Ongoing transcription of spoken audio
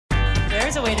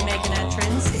there's a way to make an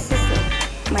entrance. This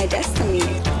is my destiny.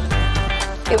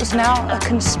 It was now a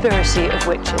conspiracy of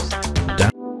witches.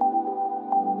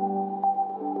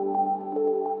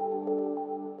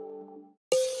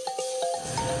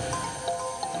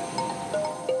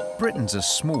 Britain's a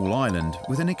small island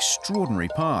with an extraordinary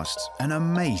past and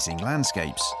amazing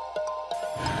landscapes.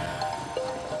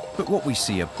 But what we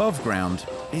see above ground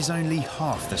is only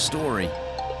half the story.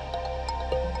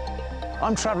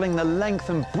 I'm travelling the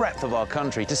length and breadth of our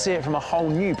country to see it from a whole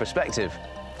new perspective.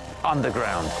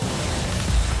 Underground.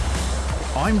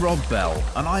 I'm Rob Bell,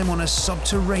 and I'm on a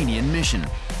subterranean mission.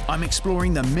 I'm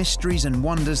exploring the mysteries and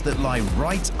wonders that lie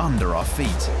right under our feet.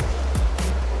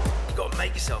 You've got to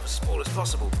make yourself as small as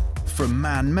possible. From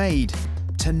man-made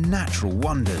to natural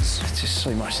wonders. There's just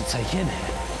so much to take in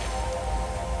here.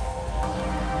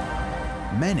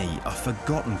 Many are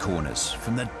forgotten corners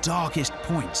from the darkest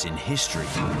points in history.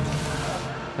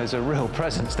 There's a real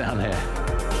presence down here.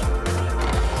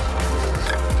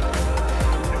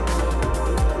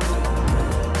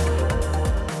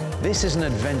 This is an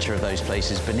adventure of those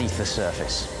places beneath the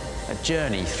surface. A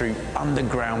journey through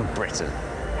underground Britain.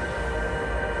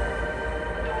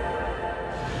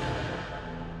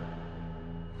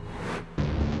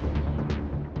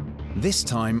 This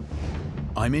time,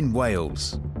 I'm in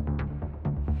Wales.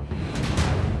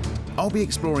 I'll be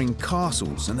exploring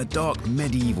castles and the dark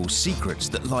medieval secrets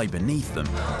that lie beneath them.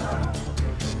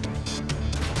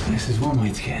 This is one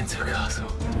way to get into a castle.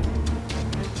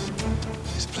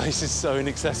 This place is so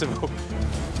inaccessible.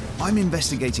 I'm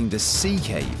investigating the sea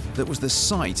cave that was the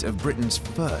site of Britain's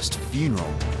first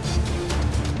funeral.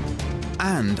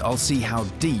 And I'll see how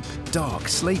deep, dark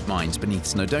slate mines beneath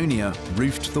Snowdonia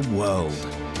roofed the world.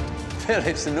 Phil,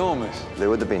 it's enormous. They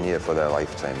would have been here for their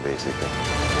lifetime, basically.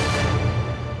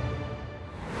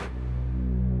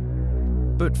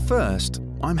 But first,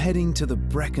 I'm heading to the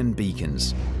Brecon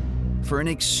Beacons for an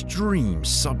extreme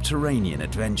subterranean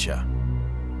adventure.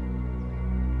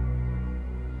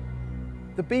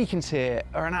 The beacons here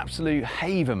are an absolute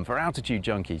haven for altitude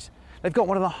junkies. They've got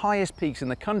one of the highest peaks in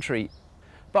the country,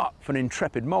 but for an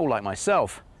intrepid mole like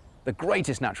myself, the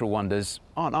greatest natural wonders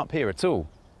aren't up here at all.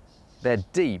 They're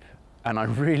deep, and I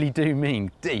really do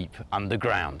mean deep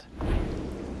underground.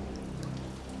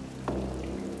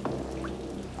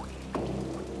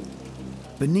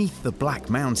 Beneath the Black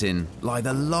Mountain lie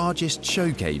the largest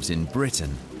show caves in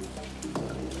Britain.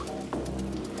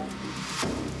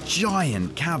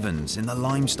 Giant caverns in the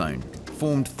limestone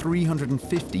formed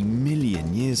 350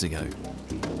 million years ago.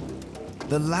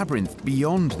 The labyrinth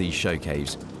beyond these show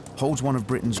caves holds one of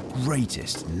Britain's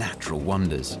greatest natural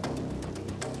wonders.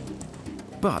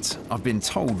 But I've been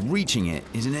told reaching it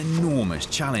is an enormous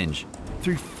challenge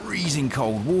through freezing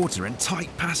cold water and tight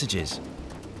passages,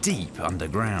 deep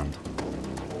underground.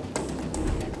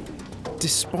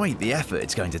 Despite the effort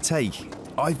it's going to take,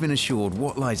 I've been assured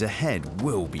what lies ahead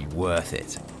will be worth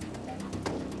it.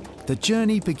 The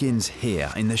journey begins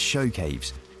here in the show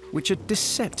caves, which are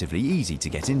deceptively easy to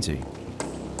get into.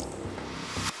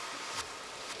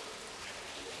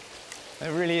 It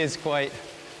really is quite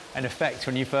an effect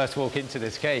when you first walk into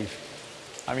this cave.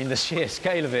 I mean, the sheer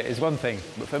scale of it is one thing,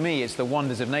 but for me, it's the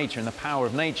wonders of nature and the power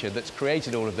of nature that's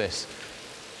created all of this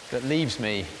that leaves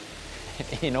me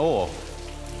in awe.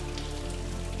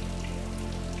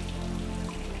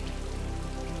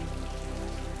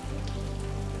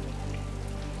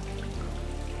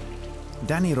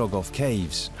 Danny Rogov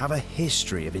Caves have a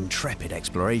history of intrepid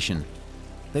exploration.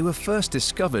 They were first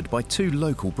discovered by two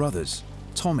local brothers,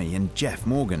 Tommy and Jeff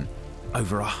Morgan,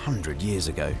 over 100 years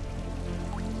ago.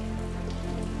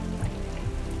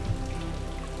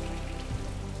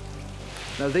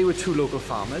 Now, they were two local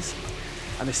farmers,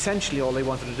 and essentially all they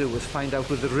wanted to do was find out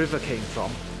where the river came from.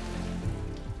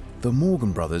 The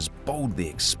Morgan brothers boldly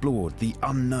explored the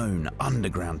unknown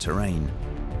underground terrain.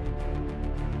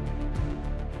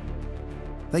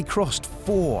 They crossed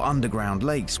 4 underground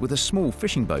lakes with a small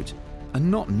fishing boat, and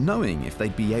not knowing if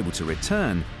they'd be able to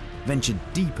return, ventured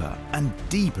deeper and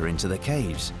deeper into the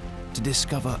caves to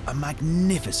discover a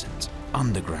magnificent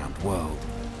underground world.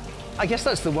 I guess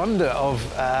that's the wonder of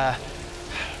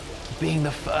being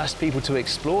the first people to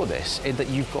explore this, in that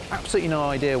you've got absolutely no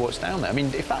idea what's down there. I mean,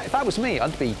 if that was me,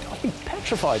 I'd be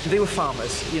petrified. They were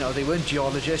farmers, you know, they weren't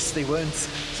geologists, they weren't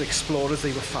explorers,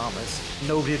 they were farmers.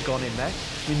 Nobody had gone in there.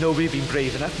 I mean, nobody had been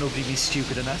brave enough, nobody had been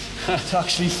stupid enough to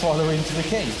actually follow into the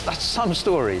cave. That's some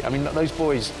story. I mean, those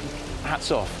boys, hats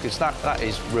off, because that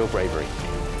is real bravery.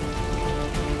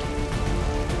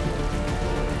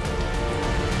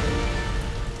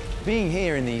 Being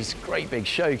here in these great big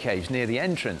show caves near the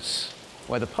entrance,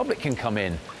 where the public can come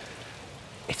in,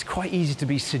 it's quite easy to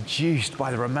be seduced by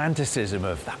the romanticism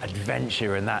of that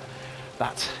adventure and that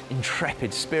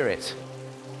intrepid spirit.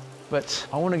 But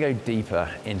I want to go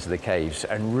deeper into the caves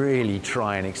and really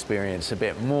try and experience a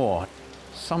bit more.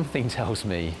 Something tells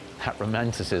me that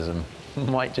romanticism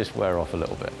might just wear off a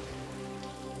little bit.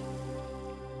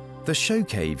 The show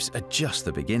caves are just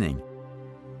the beginning.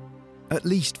 At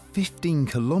least 15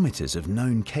 kilometers of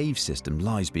known cave system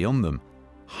lies beyond them,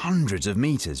 hundreds of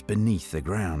meters beneath the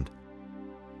ground.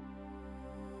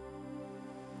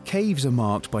 Caves are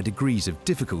marked by degrees of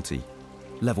difficulty.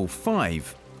 Level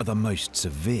 5 are the most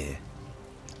severe.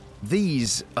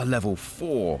 These are level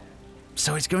 4,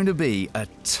 so it's going to be a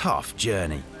tough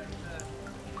journey.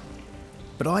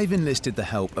 But I've enlisted the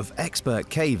help of expert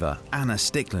caver Anna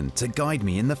Stickland to guide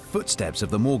me in the footsteps of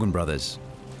the Morgan brothers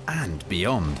and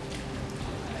beyond.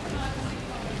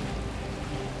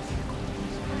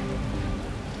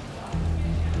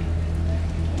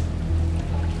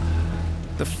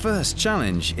 The first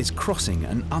challenge is crossing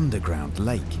an underground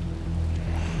lake.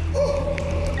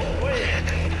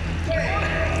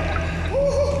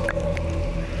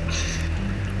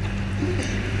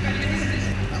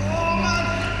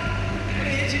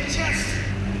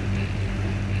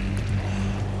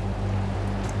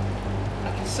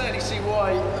 Certainly see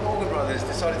why the Morgan brothers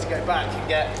decided to go back and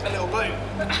get a little boat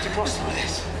to cross some of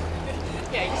this.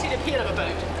 Yeah, you can see the appeal of a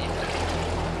boat.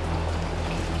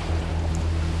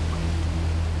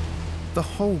 The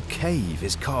whole cave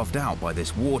is carved out by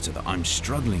this water that I'm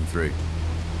struggling through.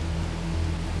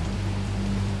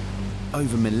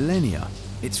 Over millennia,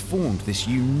 it's formed this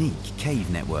unique cave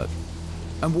network,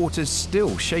 and water's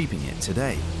still shaping it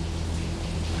today.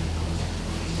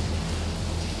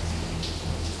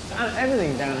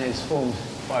 Everything down here is formed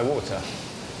by water.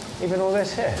 Even all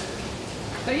this here.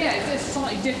 So yeah, it's a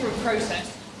slightly different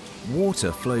process.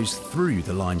 Water flows through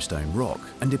the limestone rock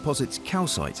and deposits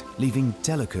calcite, leaving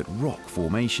delicate rock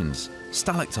formations,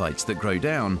 stalactites that grow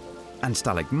down, and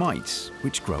stalagmites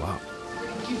which grow up.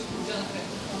 Beautiful, delicate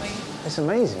formation. It's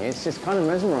amazing. It's just kind of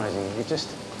mesmerising. You just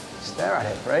stare at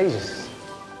it for ages.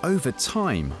 Over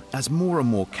time, as more and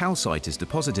more calcite is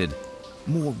deposited,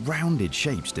 more rounded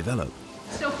shapes develop.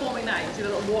 Still forming that, you can see the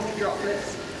little water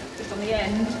droplets just on the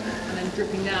end and then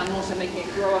dripping down, and also making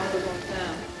it grow up as well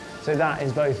down. So that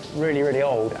is both really, really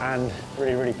old and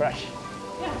really, really fresh.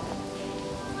 Yeah.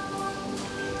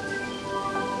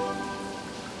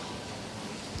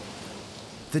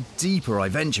 The deeper I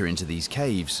venture into these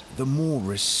caves, the more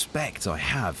respect I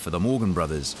have for the Morgan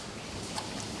brothers.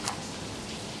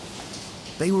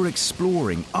 They were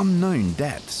exploring unknown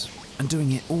depths and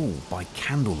doing it all by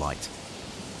candlelight.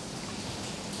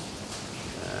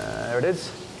 There it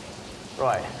is.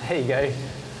 Right, there you go.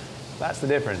 That's the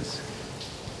difference.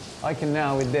 I can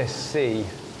now with this see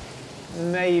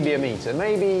maybe a metre,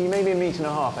 maybe a metre and a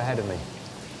half ahead of me.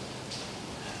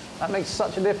 That makes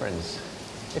such a difference.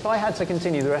 If I had to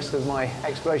continue the rest of my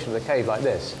exploration of the cave like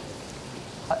this,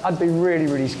 I'd be really,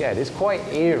 really scared. It's quite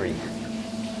eerie.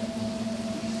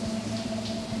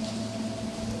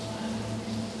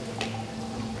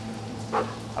 And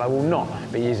I will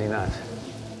not be using that.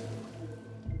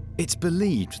 It's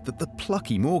believed that the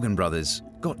plucky Morgan brothers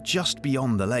got just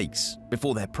beyond the lakes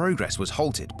before their progress was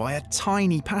halted by a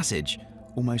tiny passage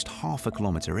almost half a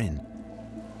kilometre in.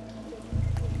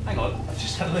 Hang on, I've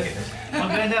just had a look at this.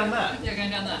 I'm going down that. You're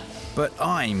going down that. But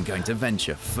I'm going to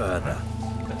venture further.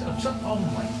 Oh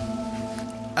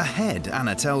my. Ahead,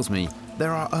 Anna tells me,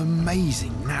 there are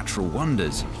amazing natural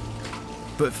wonders.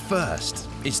 But first,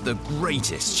 it's the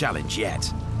greatest challenge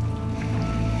yet.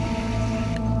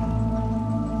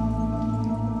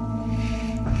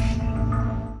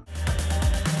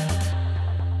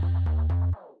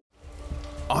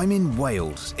 I'm in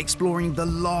Wales, exploring the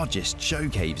largest show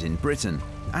caves in Britain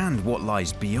and what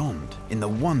lies beyond in the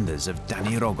wonders of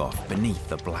Danirogoff beneath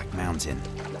the Black Mountain.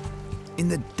 In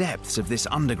the depths of this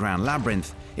underground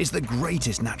labyrinth is the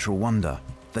greatest natural wonder,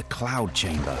 the Cloud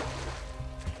Chamber.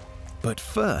 But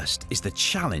first is the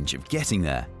challenge of getting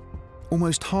there.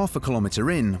 Almost half a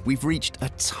kilometre in, we've reached a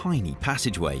tiny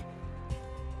passageway.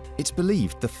 It's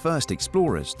believed the first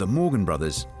explorers, the Morgan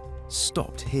brothers,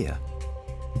 stopped here.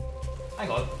 Hang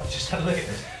on, I've just had a look at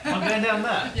this. I'm going down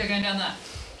that. You're going down that.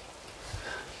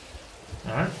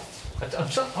 Alright.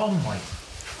 Oh my.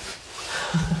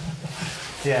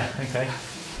 Yeah, okay.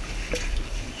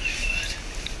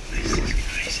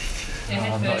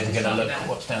 Yeah, I'm not even going to look at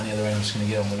what's down the other end, I'm just going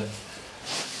to get on with it.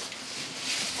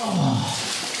 Oh.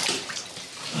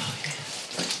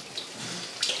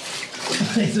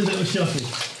 It's a little shocking.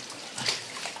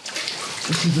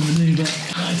 This is a manoeuvre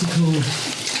I like to call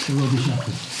the rubber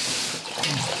shuffle.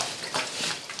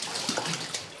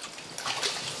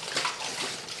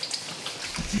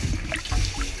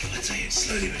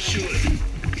 slowly but surely.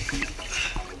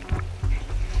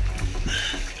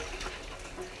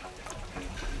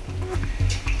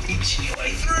 Inching your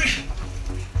way through.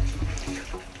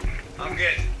 I'm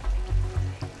good.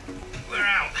 We're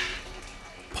out.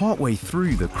 Partway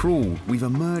through the crawl, we've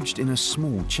emerged in a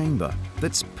small chamber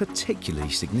that's particularly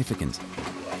significant.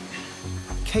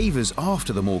 Cavers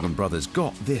after the Morgan brothers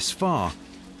got this far,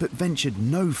 but ventured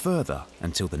no further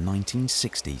until the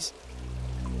 1960s.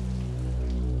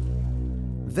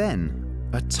 Then,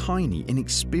 a tiny,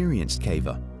 inexperienced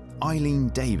caver, Eileen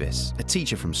Davis, a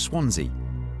teacher from Swansea,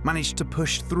 managed to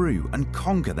push through and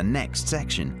conquer the next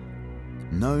section,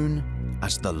 known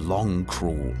as the Long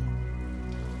Crawl.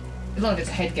 A lot of it's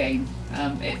a head game.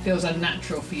 It feels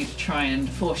unnatural for you to try and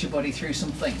force your body through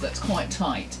something that's quite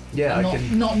tight. Yeah,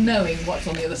 and not knowing what's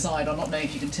on the other side, or not knowing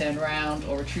if you can turn around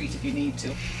or retreat if you need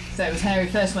to. So it was Harry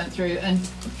first went through, and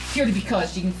purely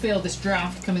because you can feel this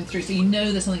draft coming through, so you know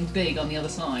there's something big on the other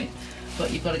side,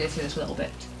 but you've got to go through this little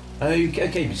bit.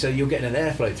 Okay, so you're getting an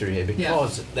airflow through here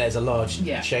because there's a large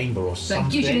chamber or something. So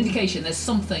it gives you an indication there's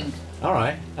something. All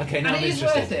right, okay, now I'm interested. And it is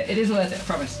worth it, it is worth it, I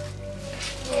promise.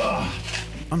 Ugh.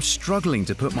 I'm struggling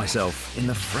to put myself in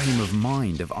the frame of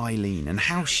mind of Eileen and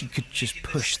how she could just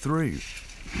push through.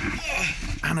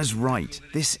 Anna's right,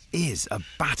 this is a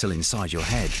battle inside your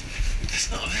head.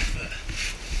 It's not an effort.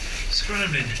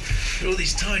 Scrambling through all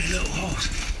these tiny little holes.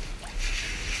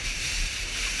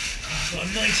 I've got a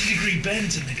 90-degree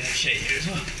bend to negotiate here as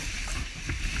well.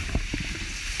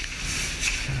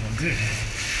 Oh, I'm good.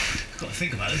 I've got to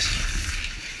think about this.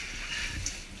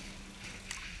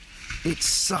 It's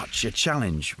such a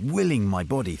challenge, willing my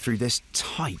body through this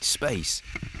tight space.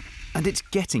 And it's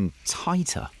getting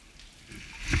tighter.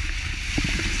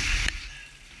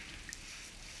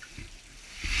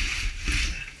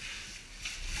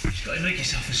 You've got to make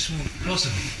yourself as small as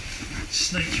possible.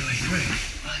 Snake your way through.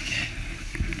 Okay.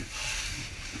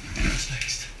 What's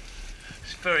next?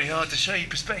 It's very hard to show you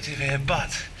perspective here,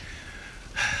 but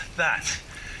that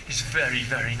is very,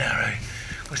 very narrow.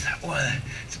 What's that one?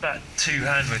 It's about 2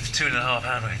 hand widths, 2.5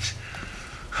 hand widths.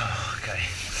 Oh, okay.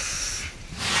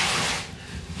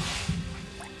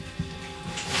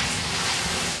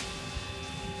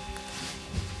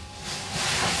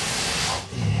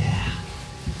 Yeah.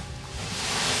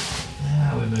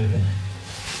 Now we're moving.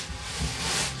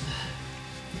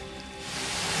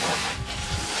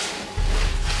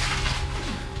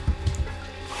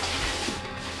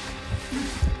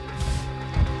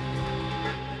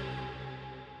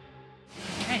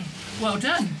 Well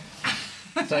done.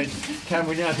 So, can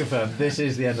we now confirm this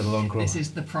is the end of the long crawl? This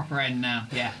is the proper end now,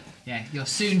 yeah. Yeah, you'll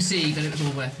soon see that it was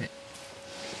all worth it.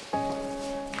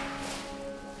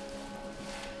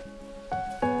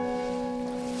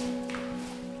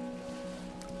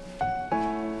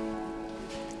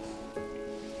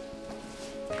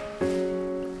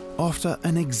 After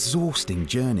an exhausting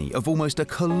journey of almost a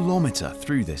kilometre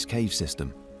through this cave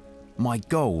system, my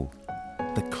goal,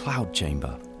 the cloud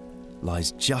chamber,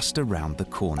 lies just around the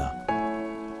corner.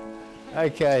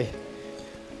 Okay.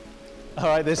 All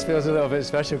right, this feels a little bit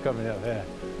special coming up here.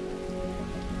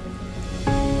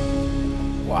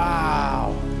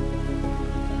 Wow.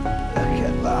 Look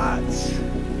at that.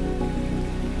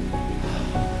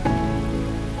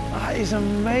 That is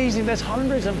amazing. There's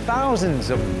hundreds and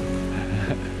thousands of them.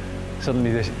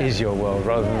 Suddenly this is your world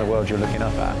rather than the world you're looking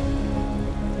up at.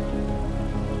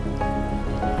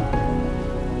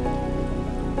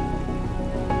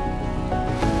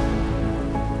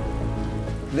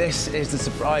 This is the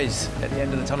surprise at the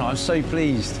end of the tunnel. I'm so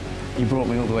pleased you brought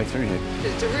me all the way through here.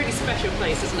 It's a really special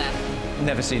place, isn't it?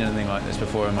 Never seen anything like this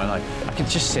before in my life. I could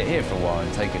just sit here for a while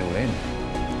and take it all in.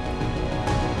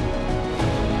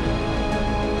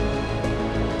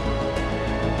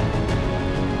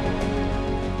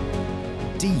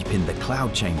 Deep in the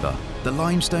cloud chamber, the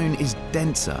limestone is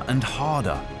denser and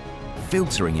harder,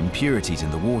 filtering impurities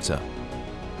in the water,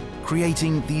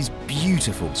 creating these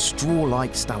beautiful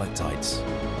straw-like stalactites.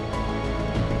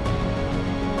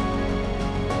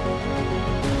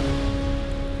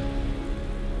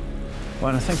 Well,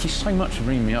 Anna, thank you so much for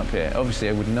bringing me up here. Obviously,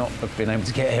 I would not have been able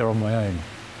to get here on my own.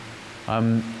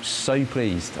 I'm so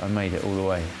pleased I made it all the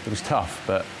way. It was tough,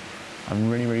 but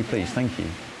I'm really, really pleased. Thank you.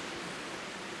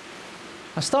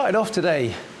 I started off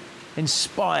today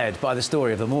inspired by the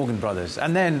story of the Morgan brothers,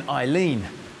 and then Eileen.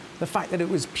 The fact that it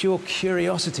was pure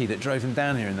curiosity that drove them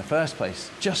down here in the first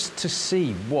place, just to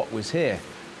see what was here.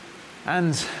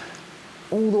 And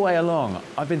all the way along,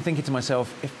 I've been thinking to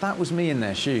myself, if that was me in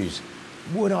their shoes,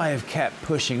 would I have kept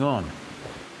pushing on?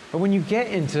 But when you get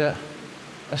into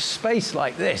a space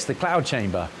like this, the cloud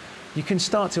chamber, you can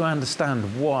start to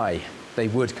understand why. they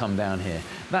would come down here.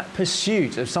 That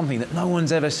pursuit of something that no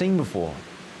one's ever seen before.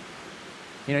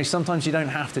 You know, sometimes you don't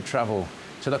have to travel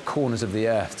to the corners of the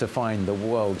earth to find the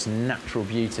world's natural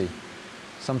beauty.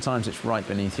 Sometimes it's right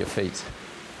beneath your feet.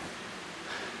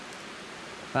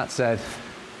 That said,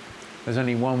 there's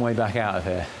only one way back out of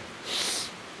here.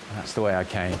 And that's the way I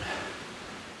came.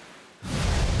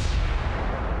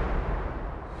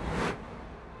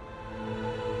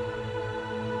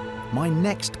 My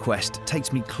next quest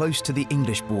takes me close to the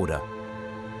English border,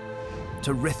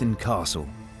 to Ruthin Castle.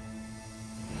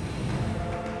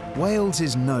 Wales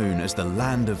is known as the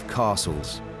land of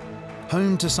castles,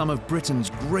 home to some of Britain's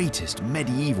greatest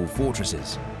medieval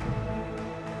fortresses.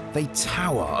 They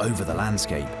tower over the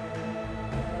landscape.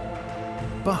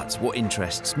 But what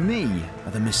interests me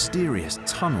are the mysterious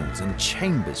tunnels and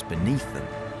chambers beneath them,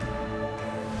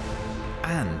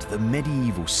 and the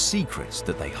medieval secrets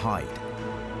that they hide.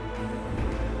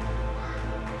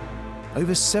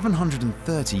 Over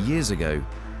 730 years ago,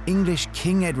 English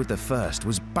King Edward I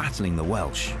was battling the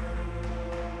Welsh.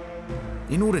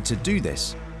 In order to do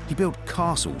this, he built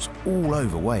castles all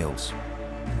over Wales.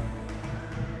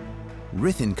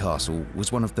 Ruthin Castle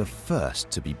was one of the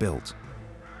first to be built.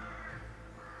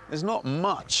 There's not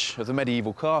much of the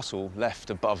medieval castle left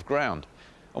above ground.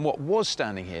 And what was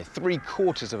standing here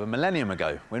 3/4 of a millennium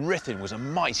ago, when Ruthin was a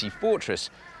mighty fortress,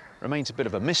 remains a bit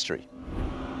of a mystery.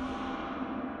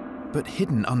 But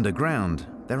hidden underground,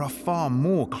 there are far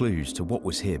more clues to what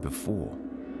was here before.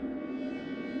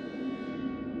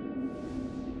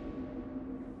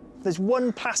 There's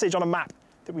one passage on a map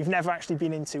that we've never actually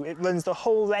been into. It runs the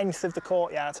whole length of the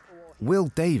courtyard. Will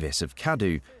Davis of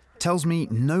Cadw tells me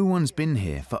no one's been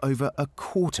here for over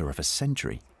 1/4 of a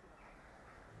century.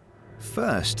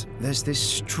 First, there's this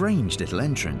strange little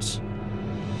entrance.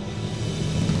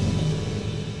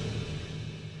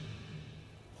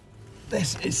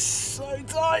 This is so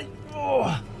tight.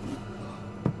 Oh.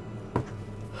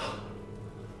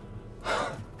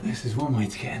 This is one way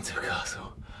to get into a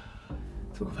castle.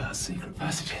 Talk about secret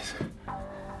passages.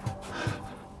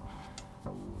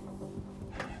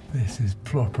 This is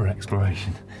proper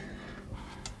exploration.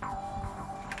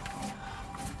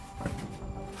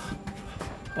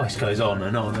 Ice goes on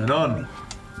and on and on.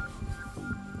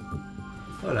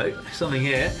 Hello, something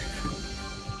here.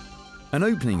 An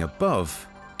opening above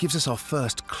gives us our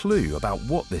first clue about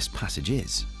what this passage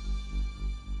is.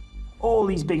 All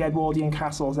these big Edwardian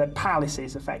castles, they're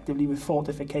palaces, effectively, with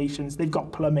fortifications. They've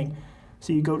got plumbing.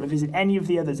 So you go to visit any of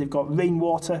the others, they've got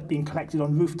rainwater being collected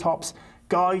on rooftops,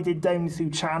 guided down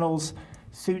through channels,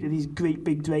 through to these great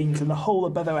big drains, and the hole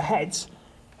above our heads,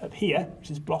 up here, which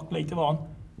is blocked later on,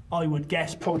 I would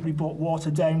guess probably brought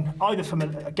water down, either from a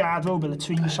garderobe, a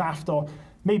latrine shaft, or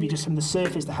maybe just from the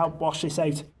surface to help wash this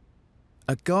out.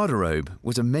 A garderobe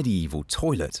was a medieval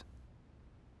toilet.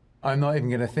 I'm not even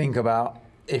going to think about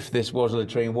if this was a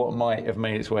latrine, what might have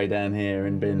made its way down here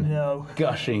and been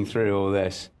gushing through all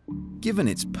this. Given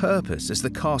its purpose as the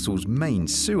castle's main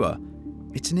sewer,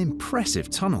 it's an impressive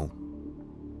tunnel.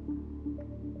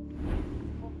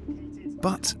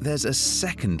 But there's a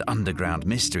second underground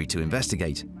mystery to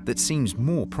investigate that seems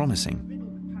more promising.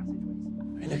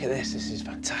 I mean, look at this. This is a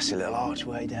fantastic little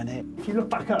archway down here. If you look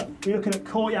back up, you're looking at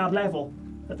courtyard level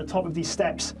at the top of these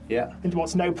steps into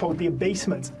what's now probably a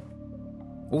basement.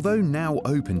 Although now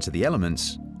open to the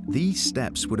elements, these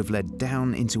steps would have led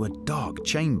down into a dark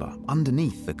chamber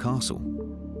underneath the castle.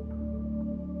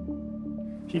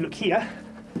 If you look here...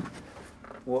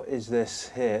 What is this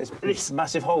here? It's a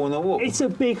massive hole in the wall. It's a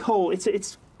big hole.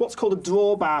 It's what's called a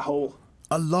drawbar hole.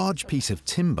 A large piece of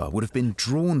timber would have been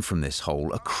drawn from this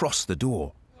hole across the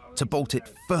door to bolt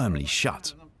it firmly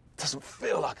shut. Doesn't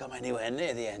feel like I'm anywhere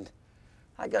near the end.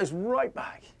 That goes right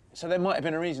back. So there might have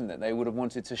been a reason that they would have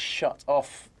wanted to shut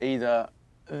off either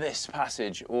this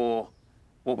passage or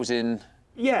what was in...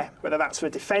 Yeah, whether that's for a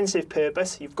defensive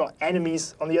purpose, you've got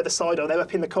enemies on the other side or they're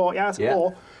up in the courtyard,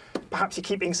 or perhaps you're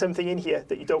keeping something in here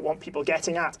that you don't want people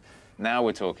getting at. Now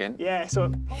we're talking. Yeah,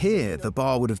 so... Here, the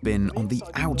bar would have been on the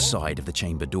outside of the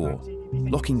chamber door,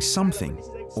 locking something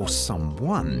or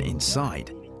someone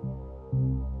inside.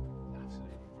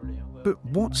 But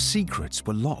what secrets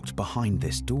were locked behind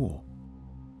this door?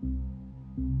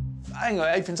 Hang on,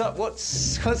 it opens up.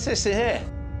 What's this in here?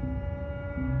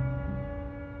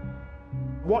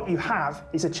 What you have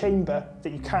is a chamber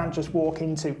that you can't just walk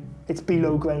into. It's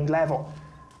below ground level,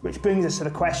 which brings us to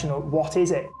the question of what is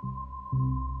it?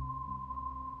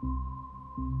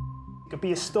 It could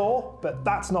be a store, but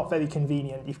that's not very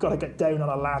convenient. You've got to get down on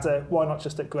a ladder. Why not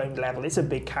just at ground level? It's a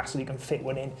big castle, you can fit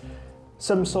one in.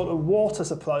 Some sort of water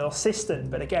supply or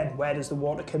cistern, but again, where does the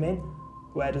water come in?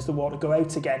 where does the water go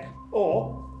out again?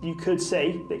 Or you could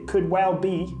say that it could well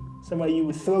be somewhere you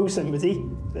would throw somebody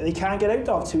that they can't get out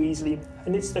of too easily.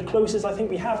 And it's the closest I think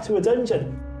we have to a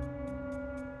dungeon.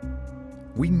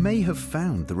 We may have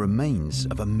found the remains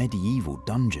of a medieval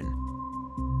dungeon.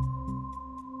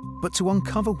 But to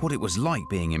uncover what it was like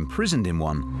being imprisoned in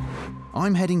one,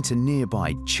 I'm heading to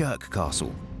nearby Chirk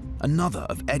Castle, another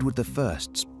of Edward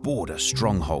I's border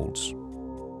strongholds.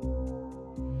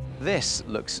 This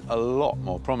looks a lot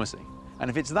more promising. And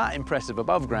if it's that impressive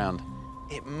above ground,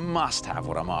 it must have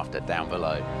what I'm after down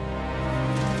below.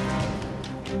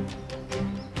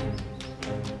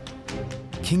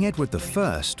 King Edward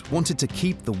I wanted to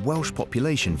keep the Welsh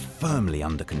population firmly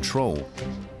under control.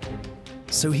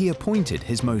 So he appointed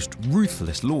his most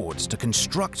ruthless lords to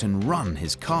construct and run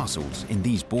his castles in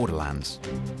these borderlands.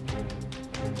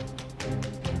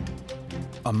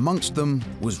 Amongst them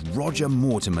was Roger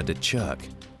Mortimer de Chirk,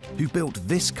 who built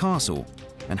this castle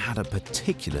and had a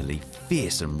particularly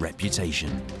fearsome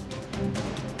reputation.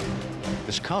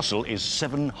 This castle is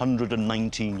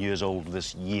 719 years old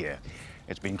this year.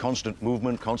 It's been constant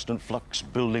movement, constant flux,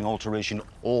 building alteration,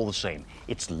 all the same.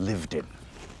 It's lived in.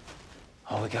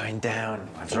 Oh, we're going down.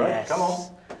 That's right, yes. come on.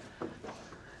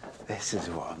 This is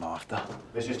what I'm after.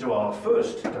 This is to our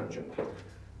first dungeon.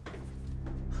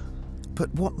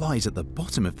 But what lies at the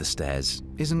bottom of the stairs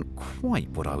isn't quite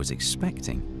what I was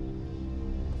expecting.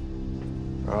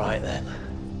 Right then.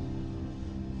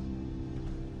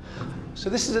 So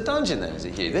this is a dungeon then, is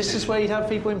it, Hugh? This is where you'd have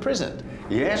people imprisoned?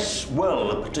 Yes,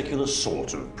 well, a particular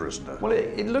sort of prisoner. Well,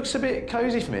 it looks a bit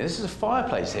cosy for me. This is a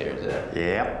fireplace here, is it?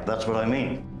 Yeah, that's what I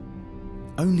mean.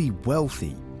 Only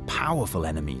wealthy, powerful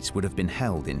enemies would have been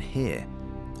held in here,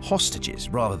 hostages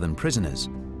rather than prisoners.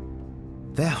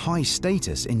 Their high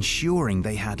status ensuring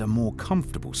they had a more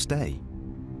comfortable stay.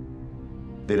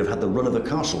 They'd have had the run of the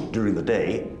castle during the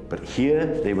day, but here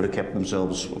they would have kept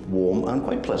themselves warm and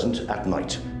quite pleasant at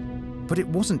night. But it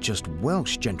wasn't just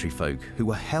Welsh gentryfolk who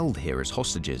were held here as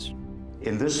hostages.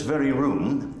 In this very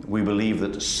room, we believe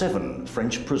that 7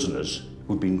 French prisoners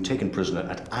who'd been taken prisoner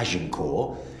at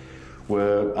Agincourt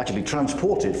were actually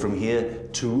transported from here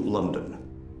to London.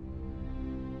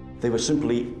 They were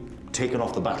simply taken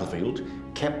off the battlefield,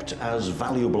 kept as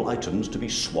valuable items to be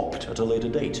swapped at a later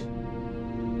date.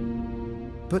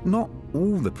 But not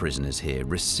all the prisoners here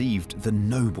received the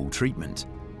noble treatment.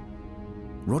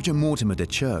 Roger Mortimer de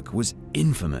Chirk was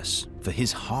infamous for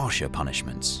his harsher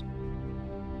punishments.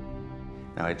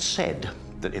 Now, it's said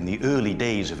that in the early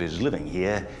days of his living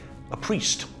here, a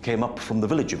priest came up from the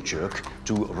village of Chirk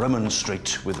to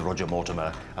remonstrate with Roger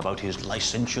Mortimer about his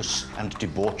licentious and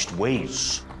debauched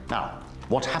ways. Now,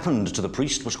 what happened to the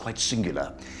priest was quite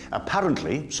singular.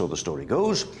 Apparently, so the story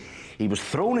goes, he was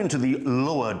thrown into the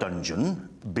lower dungeon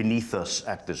beneath us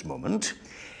at this moment,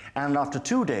 and after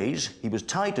 2 days, he was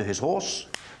tied to his horse,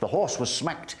 the horse was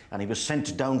smacked, and he was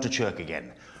sent down to Chirk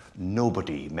again.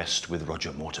 Nobody messed with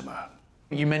Roger Mortimer.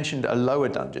 You mentioned a lower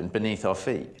dungeon beneath our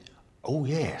feet. Oh,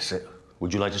 yes.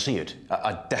 Would you like to see it?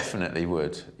 I definitely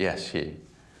would. Yes, Hugh.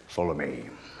 Follow me.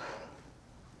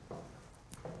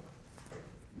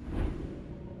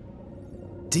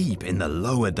 Deep in the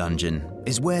lower dungeon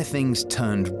is where things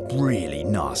turned really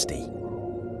nasty.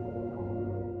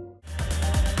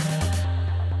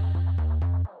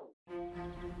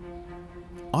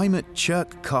 I'm at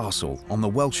Chirk Castle on the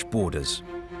Welsh borders,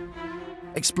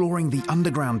 exploring the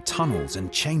underground tunnels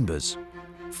and chambers,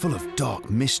 full of dark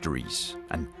mysteries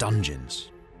and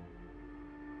dungeons.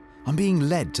 I'm being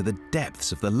led to the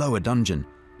depths of the lower dungeon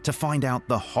to find out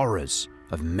the horrors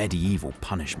of medieval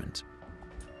punishment.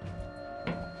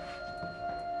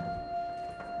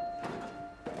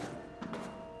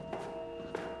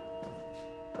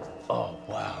 Oh,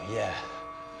 wow, yeah.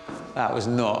 That was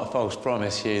not a false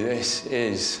promise, Hugh. This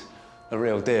is the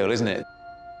real deal, isn't it?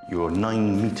 You're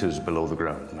 9 meters below the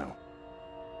ground now.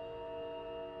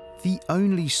 The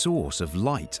only source of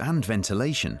light and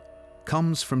ventilation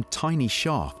comes from tiny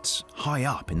shafts high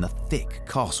up in the thick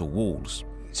castle walls.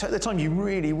 So at the time, you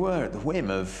really were at the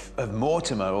whim of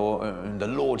Mortimer or the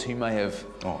lords who may have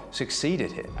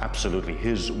succeeded him. Absolutely.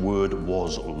 His word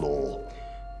was law.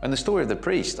 And the story of the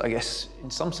priest, I guess, in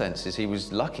some senses, he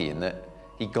was lucky in that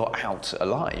he got out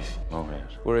alive. Oh,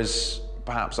 yes. Whereas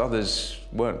perhaps others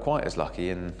weren't quite as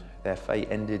lucky and their fate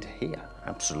ended here.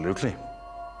 Absolutely.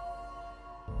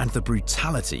 And the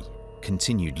brutality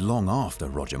continued long after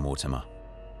Roger Mortimer.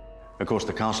 Of course,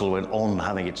 the castle went on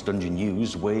having its dungeon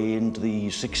used way into the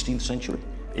 16th century.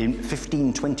 In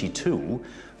 1522,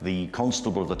 the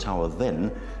constable of the tower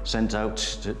then sent out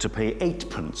to pay 8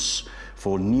 pence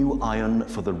for new iron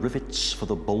for the rivets, for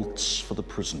the bolts, for the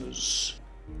prisoners.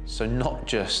 So not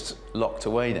just locked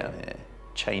away down here,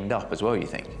 chained up as well, you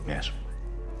think? Yes.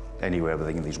 Anywhere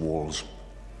within these walls.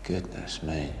 Goodness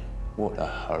me, what a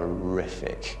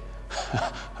horrific,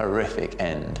 horrific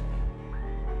end.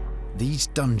 These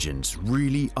dungeons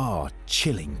really are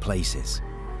chilling places.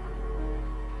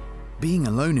 Being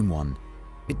alone in one,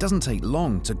 it doesn't take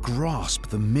long to grasp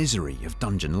the misery of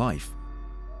dungeon life.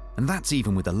 And that's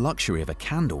even with the luxury of a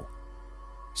candle,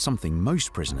 something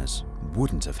most prisoners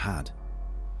wouldn't have had.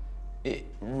 It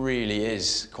really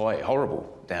is quite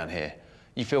horrible down here.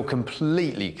 You feel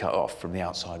completely cut off from the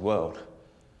outside world.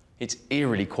 It's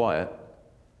eerily quiet,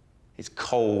 it's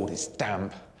cold, it's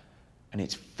damp, and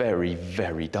it's very,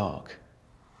 very dark.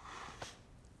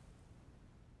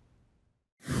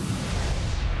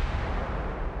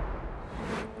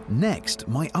 Next,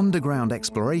 my underground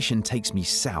exploration takes me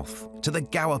south to the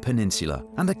Gower Peninsula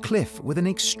and a cliff with an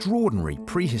extraordinary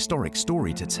prehistoric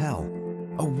story to tell.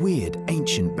 A weird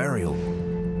ancient burial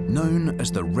known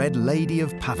as the Red Lady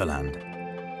of Paviland.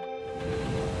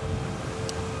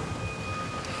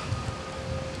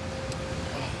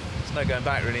 There's no going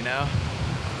back really now.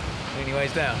 Only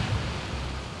ways down.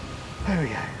 There we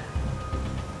go.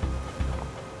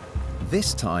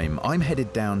 This time, I'm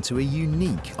headed down to a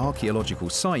unique archaeological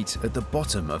site at the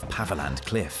bottom of Paviland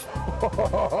Cliff.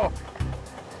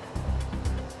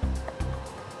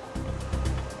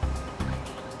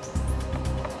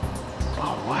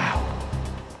 Oh, wow.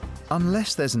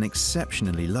 Unless there's an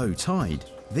exceptionally low tide,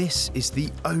 this is the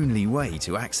only way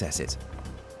to access it.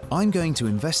 I'm going to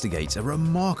investigate a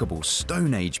remarkable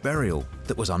Stone Age burial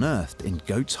that was unearthed in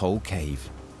Goat's Hole Cave.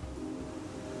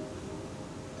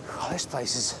 Oh, this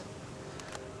place is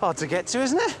hard to get to,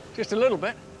 isn't it? Just a little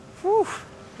bit. Whew.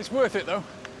 It's worth it, though.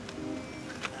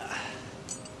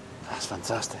 That's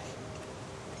fantastic.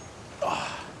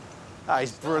 Oh, that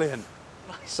is brilliant.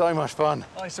 So much fun.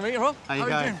 Nice to meet you, Rob. How you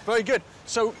going? doing? Very good.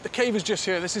 So the cave is just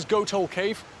here. This is Goat Hole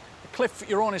Cave. The cliff that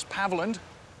you're on is Paviland.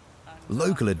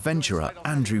 Local adventurer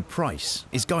Andrew Price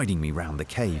is guiding me round the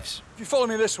caves. If you follow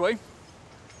me this way,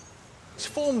 it's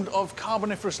formed of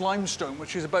Carboniferous limestone,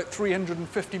 which is about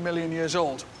 350 million years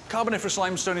old. Carboniferous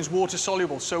limestone is water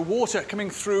soluble, so water coming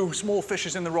through small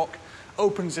fissures in the rock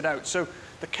opens it out. So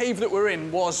the cave that we're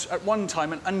in was at one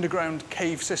time an underground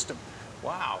cave system.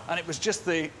 Wow. And it was just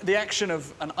the action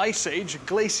of an ice age,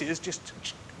 glaciers, just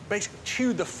basically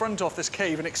chewed the front off this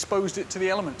cave and exposed it to the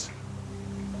elements.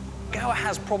 Gower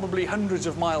has probably hundreds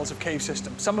of miles of cave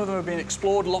system. Some of them have been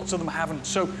explored, lots of them haven't.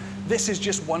 So this is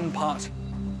just one part.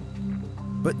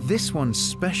 But this one's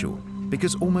special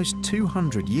because almost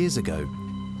 200 years ago,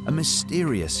 a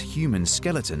mysterious human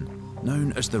skeleton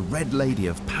known as the Red Lady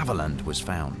of Paviland was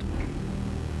found.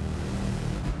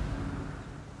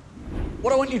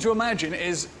 What I want you to imagine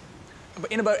is,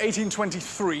 in about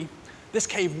 1823, this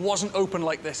cave wasn't open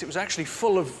like this. It was actually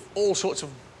full of all sorts of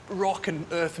rock and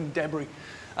earth and debris,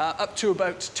 up to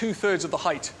about 2/3 of the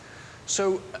height.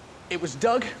 So it was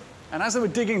dug, and as they were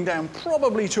digging down,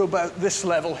 probably to about this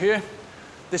level here,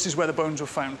 this is where the bones were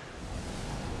found.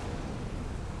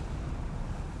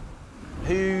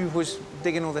 Who was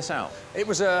digging all this out? It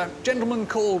was a gentleman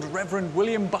called Reverend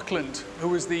William Buckland, who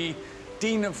was the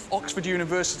Dean of Oxford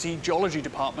University Geology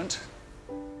Department.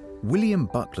 William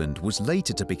Buckland was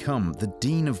later to become the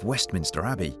Dean of Westminster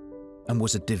Abbey and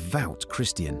was a devout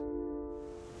Christian.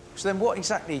 So then what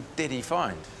exactly did he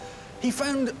find? He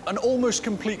found an almost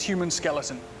complete human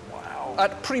skeleton. Wow.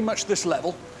 At pretty much this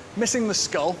level, missing the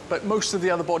skull, but most of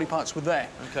the other body parts were there.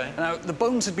 Okay. Now, the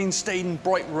bones had been stained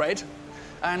bright red,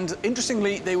 and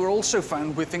interestingly, they were also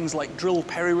found with things like drilled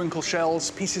periwinkle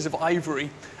shells, pieces of ivory,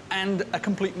 and a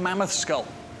complete mammoth skull.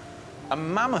 A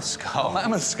mammoth skull? A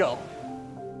mammoth skull.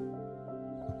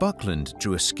 Buckland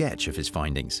drew a sketch of his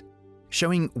findings,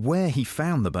 showing where he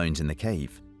found the bones in the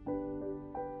cave.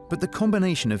 But the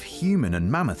combination of human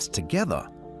and mammoths together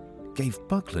gave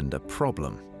Buckland a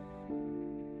problem.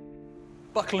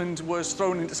 Buckland was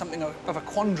thrown into something of a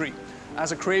quandary.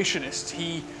 As a creationist,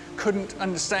 he couldn't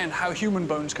understand how human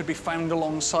bones could be found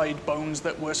alongside bones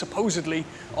that were supposedly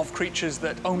of creatures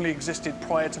that only existed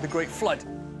prior to the Great Flood.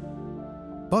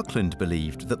 Buckland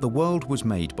believed that the world was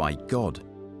made by God,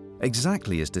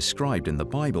 exactly as described in the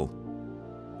Bible,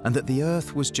 and that the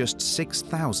earth was just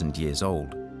 6,000 years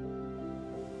old.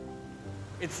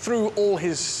 It threw all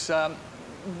his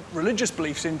religious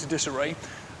beliefs into disarray,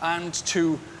 and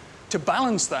to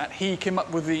balance that, he came up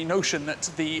with the notion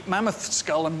that the mammoth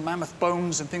skull and mammoth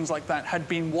bones and things like that had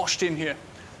been washed in here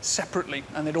separately,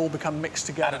 and they'd all become mixed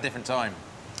together. At a different time?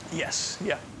 Yes,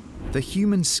 yeah. The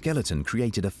human skeleton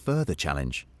created a further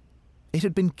challenge. It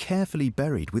had been carefully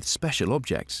buried with special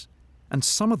objects, and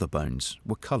some of the bones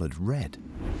were coloured red.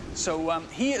 So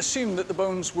he assumed that the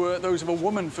bones were those of a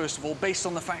woman, first of all, based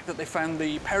on the fact that they found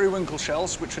the periwinkle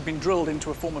shells, which had been drilled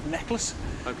into a form of necklace.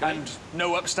 Okay. And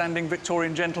no upstanding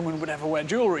Victorian gentleman would ever wear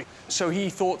jewellery. So he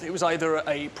thought it was either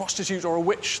a prostitute or a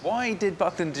witch. Why did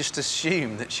Buckland just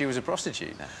assume that she was a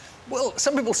prostitute now? Well,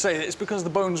 some people say that it's because the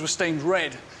bones were stained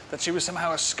red, that she was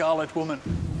somehow a scarlet woman.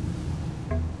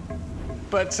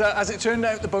 But as it turned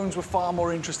out, the bones were far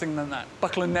more interesting than that.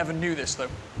 Buckland never knew this, though.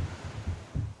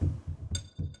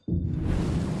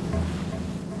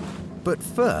 But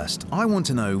first, I want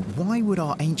to know, why would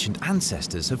our ancient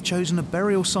ancestors have chosen a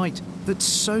burial site that's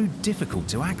so difficult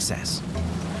to access?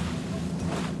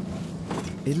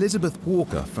 Elizabeth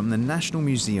Walker from the National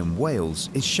Museum Wales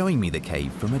is showing me the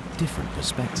cave from a different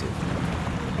perspective.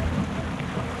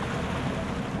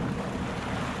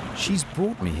 She's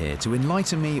brought me here to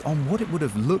enlighten me on what it would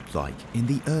have looked like in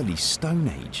the early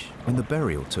Stone Age when the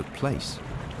burial took place.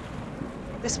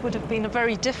 This would have been a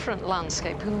very different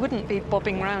landscape. We wouldn't be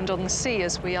bobbing around on the sea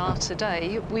as we are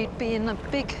today. We'd be in a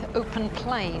big open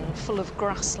plain full of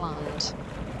grassland.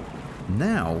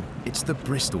 Now it's the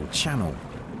Bristol Channel.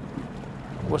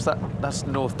 What's that? That's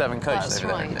North Devon coast. That's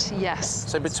right,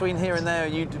 yes. So between here and there,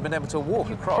 you'd been able to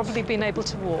walk across? Probably been able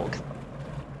to walk.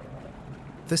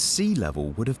 The sea level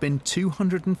would have been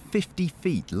 250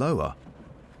 feet lower,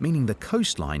 meaning the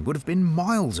coastline would have been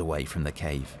miles away from the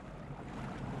cave.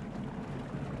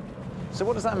 So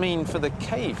what does that mean for the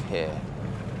cave here?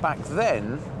 Back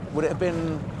then, would it have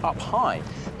been up high?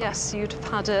 Yes, you'd have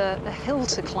had a hill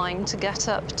to climb to get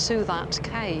up to that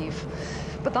cave.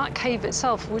 But that cave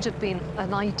itself would have been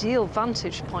an ideal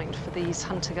vantage point for these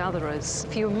hunter-gatherers.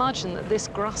 If you imagine that this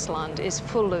grassland is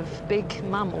full of big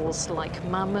mammals like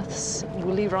mammoths,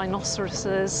 woolly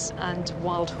rhinoceroses, and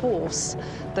wild horse,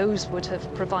 those would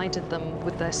have provided them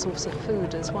with their source of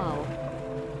food as well.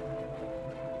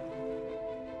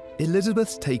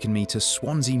 Elizabeth's taken me to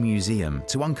Swansea Museum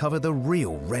to uncover the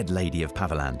real Red Lady of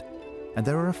Paviland, and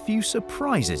there are a few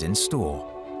surprises in store.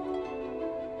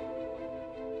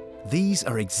 These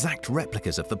are exact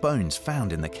replicas of the bones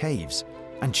found in the caves,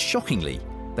 and shockingly,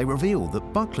 they reveal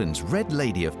that Buckland's Red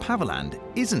Lady of Paviland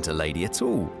isn't a lady at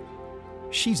all.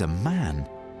 She's a man.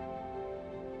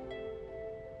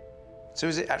 So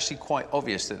is it actually quite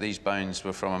obvious that these bones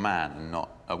were from a man and not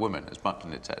a woman, as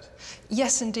Buckland had said?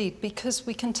 Yes, indeed, because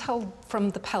we can tell from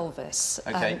the pelvis.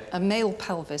 Okay. A male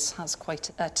pelvis has quite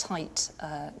a tight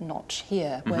notch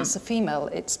here, whereas a female,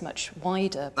 it's much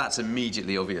wider. That's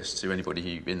immediately obvious to anybody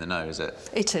who in the know, is it?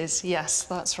 It is, yes,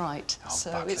 that's right. Oh,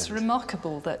 so Buckland. It's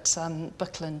remarkable that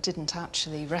Buckland didn't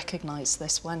actually recognise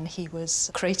this when he was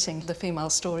creating the female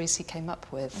stories he came up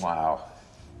with. Wow.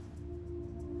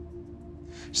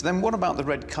 So then what about the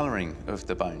red colouring of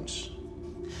the bones?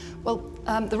 Well,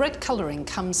 the red colouring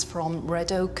comes from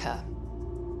red ochre.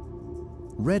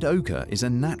 Red ochre is a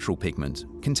natural pigment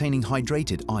containing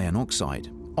hydrated iron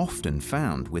oxide, often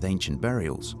found with ancient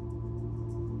burials.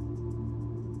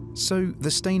 So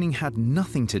the staining had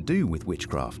nothing to do with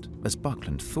witchcraft, as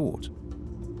Buckland thought.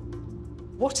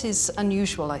 What is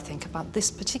unusual, I think, about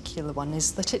this particular one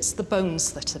is that it's the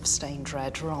bones that have stained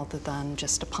red rather than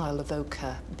just a pile of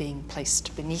ochre being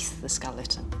placed beneath the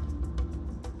skeleton.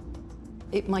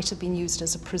 It might have been used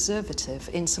as a preservative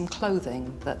in some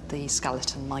clothing that the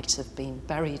skeleton might have been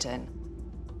buried in.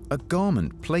 A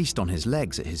garment placed on his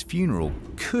legs at his funeral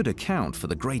could account for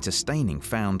the greater staining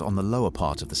found on the lower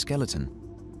part of the skeleton.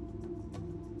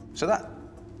 So that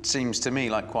seems to me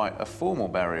like quite a formal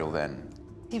burial then.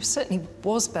 He certainly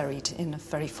was buried in a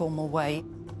very formal way.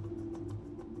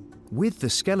 With the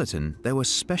skeleton, there were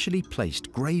specially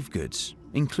placed grave goods,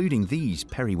 including these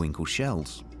periwinkle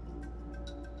shells.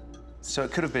 So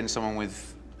it could have been someone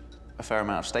with a fair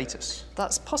amount of status.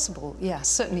 That's possible, yes.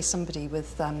 Certainly somebody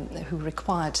with who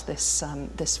required this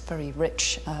this very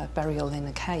rich burial in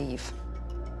a cave.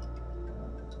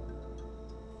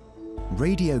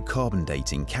 Radiocarbon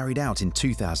dating carried out in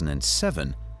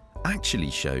 2007 actually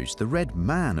shows the Red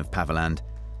Man of Paviland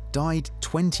died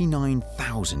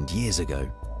 29,000 years ago.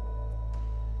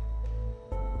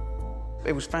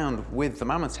 It was found with the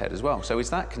mammoth's head as well, so is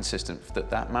that consistent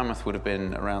that that mammoth would have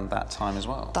been around that time as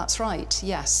well? That's right,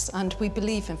 yes, and we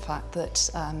believe in fact that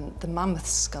the mammoth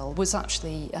skull was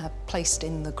actually placed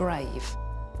in the grave.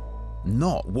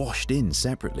 Not washed in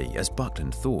separately as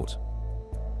Buckland thought.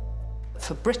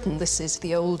 For Britain, this is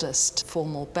the oldest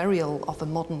formal burial of a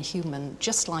modern human,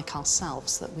 just like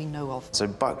ourselves, that we know of. So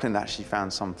Buckland actually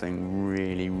found something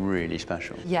really, really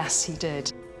special? Yes, he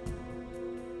did.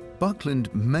 Buckland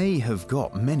may have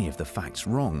got many of the facts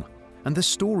wrong, and the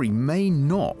story may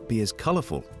not be as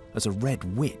colourful as a red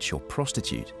witch or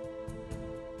prostitute.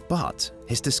 But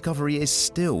his discovery is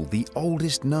still the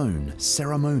oldest known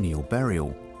ceremonial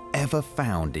burial ever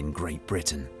found in Great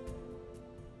Britain.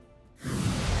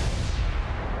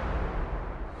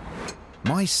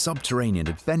 My subterranean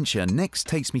adventure next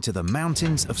takes me to the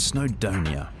mountains of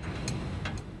Snowdonia.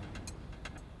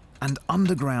 And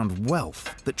underground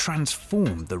wealth that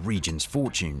transformed the region's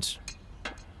fortunes.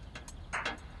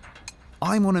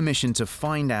 I'm on a mission to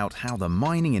find out how the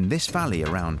mining in this valley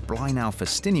around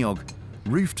Blaenau-Ffestiniog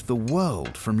roofed the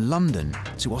world from London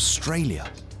to Australia,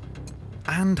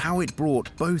 and how it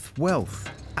brought both wealth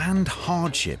and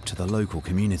hardship to the local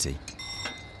community.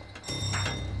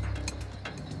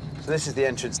 So this is the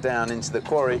entrance down into the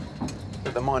quarry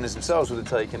that the miners themselves would have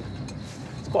taken.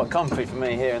 It's quite comfy for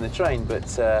me here in the train, but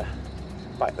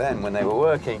back then when they were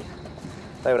working,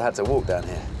 they would have had to walk down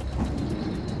here.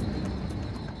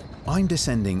 I'm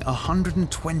descending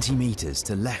 120 metres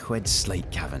to Llechwedd Slate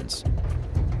Caverns.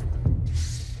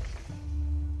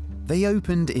 They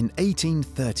opened in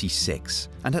 1836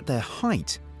 and at their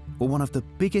height were one of the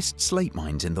biggest slate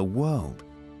mines in the world.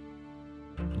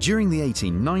 During the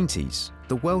 1890s,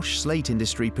 the Welsh slate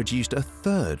industry produced a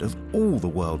third of all the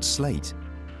world's slate.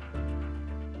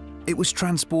 It was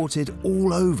transported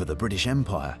all over the British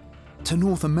Empire, to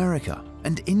North America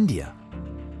and India.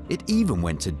 It even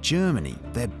went to Germany,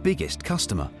 their biggest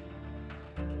customer.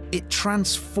 It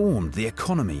transformed the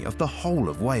economy of the whole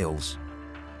of Wales.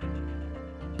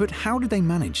 But how did they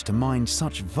manage to mine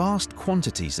such vast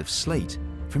quantities of slate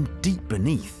from deep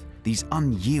beneath these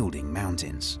unyielding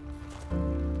mountains?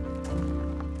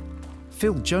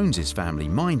 Phil Jones's family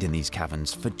mined in these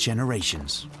caverns for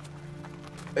generations.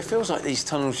 It feels like these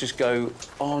tunnels just go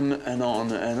on and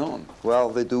on and on. Well,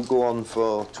 they do go on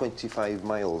for 25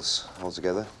 miles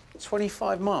altogether.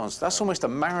 25 miles? That's almost a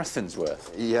marathon's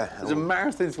worth. Yeah. There's a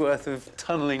marathon's worth of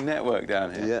tunnelling network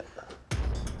down here. Yeah.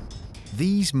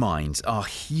 These mines are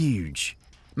huge,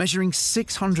 measuring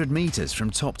 600 metres from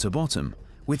top to bottom,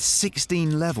 with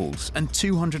 16 levels and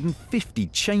 250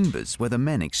 chambers where the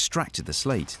men extracted the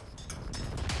slate.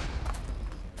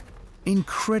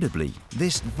 Incredibly,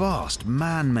 this vast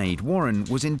man-made warren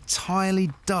was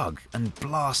entirely dug and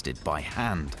blasted by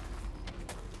hand.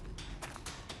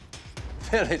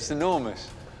 Phil, it's enormous.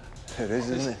 It is,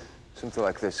 isn't it? Something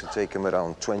like this would take them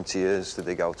around 20 years to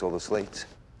dig out all the slate.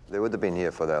 They would have been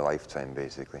here for their lifetime,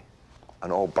 basically.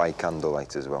 And all by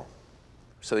candlelight as well.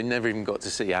 So they never even got to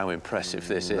see how impressive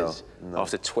this is. No.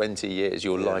 After 20 years,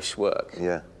 your life's work.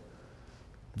 Yeah.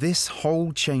 This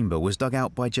whole chamber was dug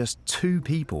out by just 2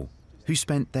 people who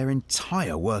spent their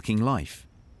entire working life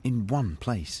in one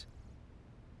place.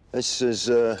 This is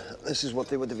what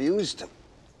they would have used.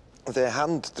 Their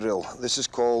hand drill. This is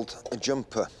called a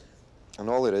jumper. And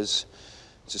all it is,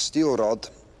 it's a steel rod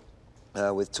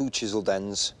with 2 chiseled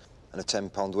ends and a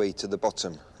 10-pound weight at the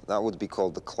bottom. That would be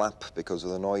called the clap because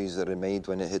of the noise that it made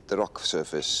when it hit the rock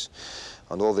surface.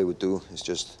 And all they would do is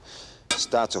just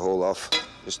start a hole off,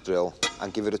 just drill,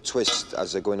 and give it a twist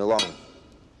as they're going along.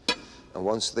 And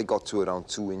once they got to around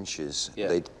 2 inches,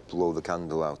 they'd blow the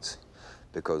candle out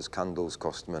because candles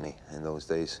cost money in those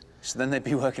days. So then they'd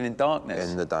be working in darkness?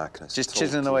 In the darkness. Just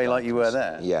chiseling away like you were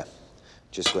there? Yeah,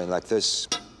 just going like this.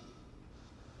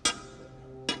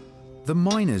 The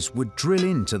miners would drill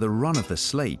into the run of the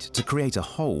slate to create a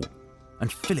hole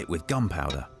and fill it with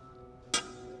gunpowder.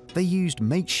 They used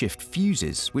makeshift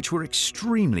fuses, which were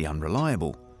extremely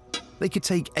unreliable. They could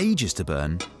take ages to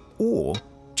burn or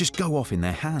just go off in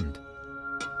their hand.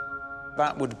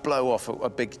 That would blow off a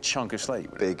big chunk of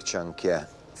slate? Big chunk, yeah.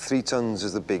 3 tons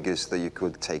is the biggest that you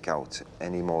could take out.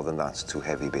 Any more than that's too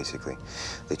heavy, basically.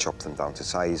 They chop them down to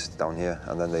size down here,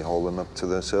 and then they haul them up to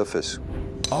the surface.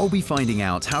 I'll be finding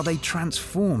out how they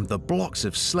transformed the blocks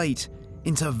of slate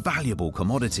into valuable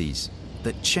commodities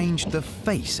that changed the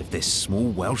face of this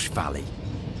small Welsh valley.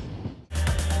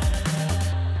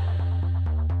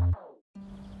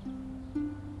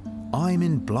 I'm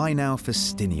in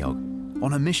Blaenau-Ffestiniog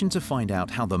on a mission to find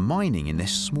out how the mining in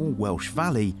this small Welsh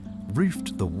valley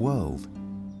roofed the world.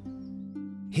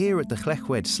 Here at the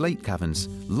Llechwedd Slate Caverns,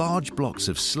 large blocks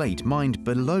of slate mined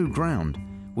below ground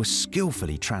were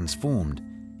skillfully transformed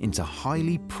into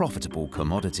highly profitable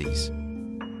commodities.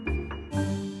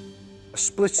 A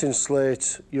splitting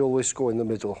slate, you always go in the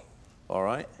middle. All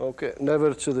right. Okay,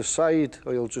 never to the side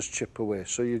or you'll just chip away.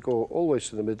 So you go always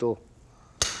to the middle.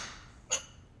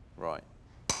 Right.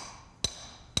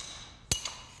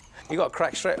 You got a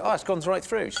crack straight. Oh, it's gone right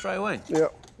through straight away. Yeah.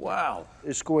 Wow.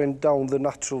 It's going down the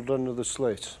natural run of the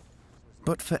slate.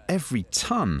 But for every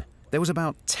ton, there was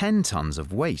about 10 tons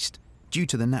of waste due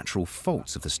to the natural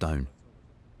faults of the stone.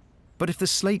 But if the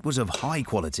slate was of high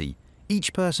quality,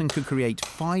 each person could create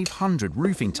 500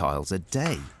 roofing tiles a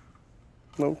day.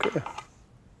 Okay.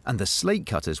 And the slate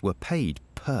cutters were paid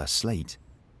per slate.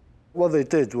 What they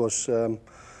did was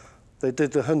they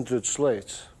did 100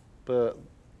 slates, but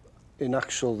in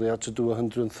actual they had to do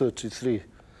 133.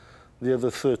 The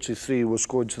other 33 was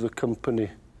going to the company,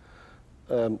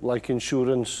 like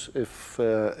insurance, if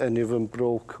any of them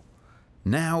broke.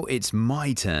 Now it's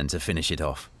my turn to finish it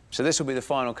off. So this will be the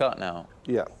final cut now?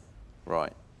 Yeah.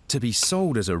 Right. To be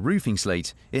sold as a roofing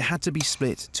slate, it had to be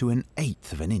split to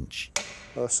 1/8 of an inch.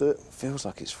 That's it. Feels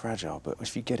like it's fragile, but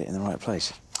if you get it in the right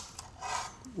place.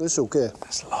 It's okay.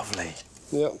 That's lovely.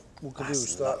 Yeah, we could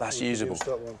use that. That's usable.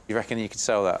 You reckon you could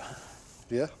sell that?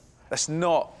 Yeah. That's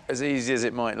not as easy as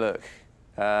it might look.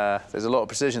 There's a lot of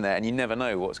precision there, and you never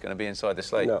know what's going to be inside the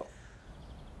slate. No.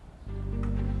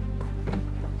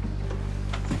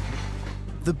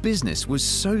 The business was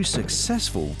so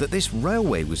successful that this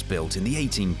railway was built in the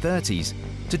 1830s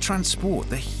to transport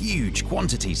the huge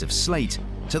quantities of slate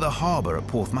to the harbour at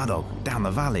Porthmadog down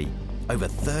the valley, over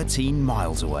 13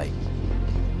 miles away.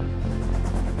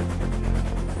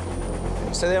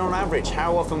 So then on average,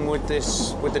 how often would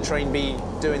the train be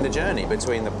doing the journey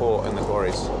between the port and the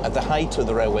quarries? At the height of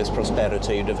the railway's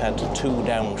prosperity, you'd have had 2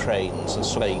 down trains of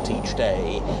slate each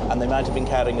day, and they might have been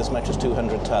carrying as much as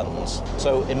 200 tons.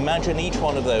 So imagine each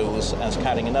one of those as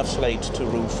carrying enough slate to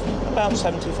roof about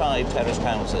 75 terraced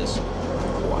houses.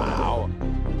 Wow.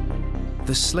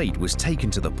 The slate was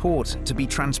taken to the port to be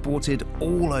transported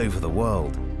all over the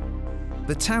world.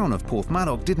 The town of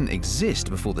Porthmadog didn't exist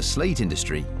before the slate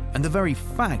industry, and the very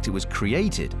fact it was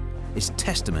created is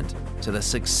testament to the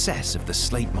success of the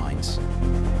slate mines.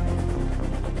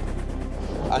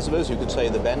 I suppose you could say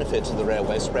the benefits of the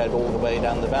railway spread all the way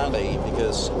down the valley,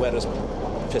 because whereas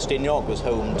Festiniog was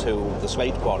home to the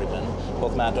slate quarrymen,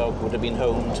 Porthmadog would have been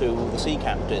home to the sea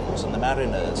captains and the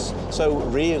mariners. So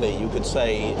really, you could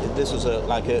say this was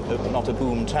not a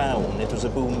boom town, it was a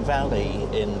boom valley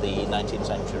in the 19th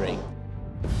century.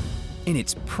 In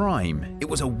its prime, it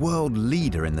was a world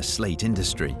leader in the slate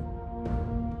industry.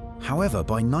 However,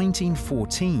 by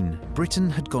 1914, Britain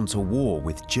had gone to war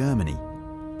with Germany.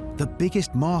 The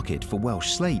biggest market for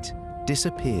Welsh slate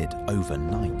disappeared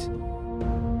overnight.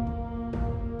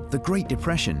 The Great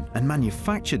Depression and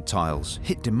manufactured tiles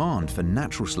hit demand for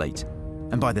natural slate,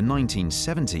 and by the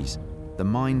 1970s, the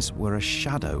mines were a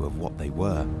shadow of what they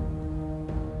were.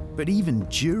 But even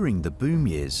during the boom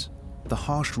years, the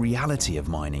harsh reality of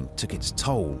mining took its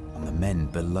toll on the men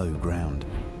below ground.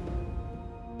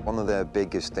 One of their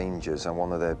biggest dangers and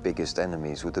one of their biggest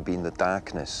enemies would have been the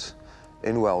darkness.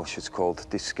 In Welsh, it's called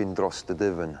disgyn dros the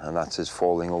dyfn, and that is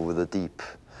falling over the deep.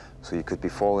 So you could be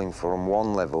falling from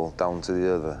one level down to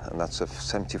the other, and that's a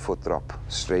 70-foot drop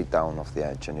straight down off the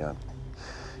edge. And if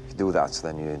you do that,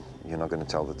 then you're not going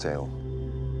to tell the tale.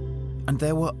 And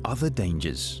there were other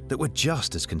dangers that were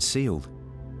just as concealed.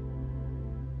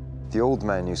 The old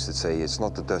men used to say, it's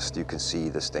not the dust you can see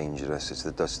that's dangerous, it's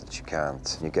the dust that you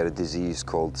can't. You get a disease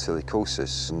called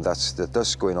silicosis, and that's the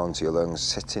dust going onto your lungs,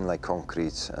 sitting like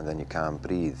concrete, and then you can't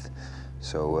breathe.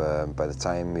 So by the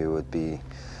time you would be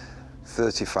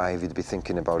 35, you'd be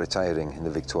thinking about retiring in the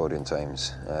Victorian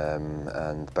times.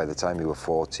 And by the time you were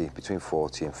 40, between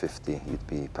 40 and 50, you'd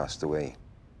be passed away.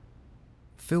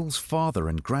 Phil's father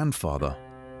and grandfather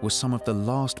were some of the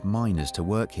last miners to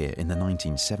work here in the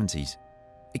 1970s.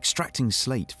 Extracting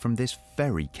slate from this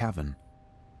very cavern.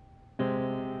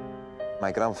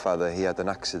 My grandfather, he had an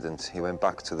accident. He went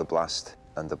back to the blast,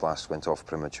 and the blast went off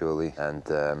prematurely,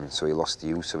 and so he lost the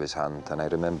use of his hand. And I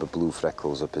remember blue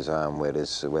freckles up his arm where the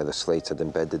slate had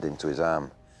embedded into his arm.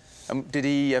 Did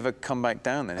he ever come back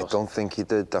down then? I don't think he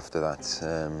did after that,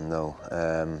 no.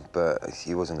 But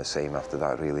he wasn't the same after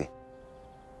that, really.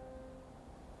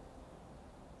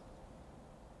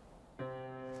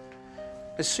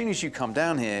 As soon as you come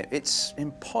down here, it's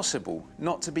impossible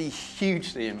not to be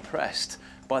hugely impressed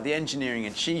by the engineering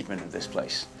achievement of this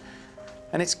place.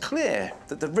 And it's clear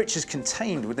that the riches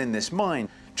contained within this mine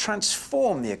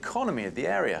transform the economy of the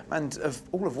area and of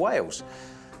all of Wales.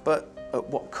 But at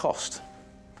what cost?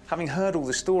 Having heard all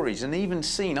the stories and even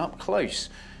seen up close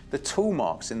the tool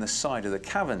marks in the side of the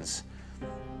caverns,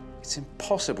 it's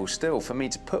impossible still for me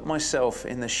to put myself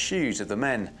in the shoes of the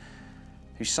men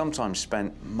who sometimes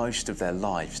spent most of their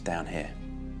lives down here.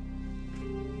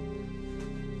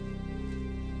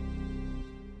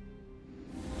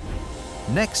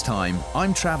 Next time,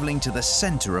 I'm travelling to the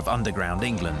centre of underground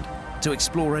England to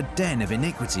explore a den of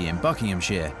iniquity in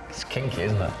Buckinghamshire. It's kinky,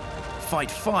 isn't it? Fight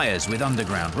fires with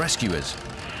underground rescuers.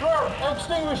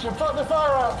 Extinguisher, put the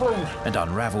fire out, please. And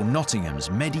unravel Nottingham's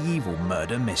medieval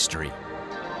murder mystery.